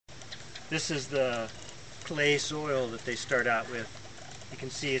This is the clay soil that they start out with. You can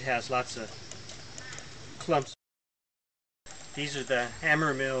see it has lots of clumps. These are the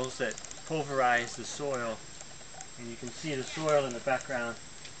hammer mills that pulverize the soil, and you can see the soil in the background.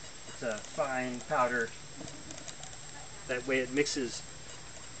 It's a fine powder. That way it mixes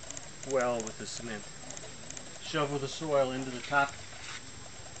well with the cement. Shovel the soil into the top,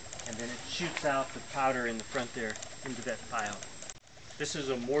 and then it shoots out the powder in the front there into that pile. This is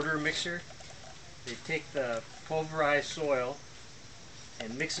a mortar mixer. They take the pulverized soil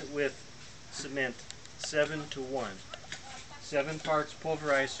and mix it with cement 7 to 1. 7 parts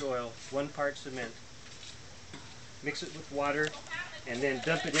pulverized soil, 1 part cement. Mix it with water and then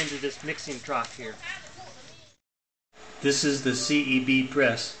dump it into this mixing trough here. This is the CEB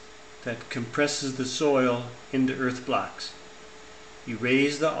press that compresses the soil into earth blocks. You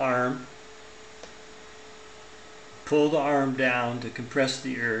raise the arm, pull the arm down to compress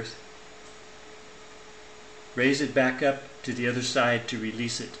the earth, raise it back up to the other side to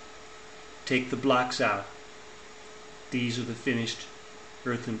release it. Take the blocks out. These are the finished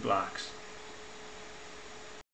earthen blocks.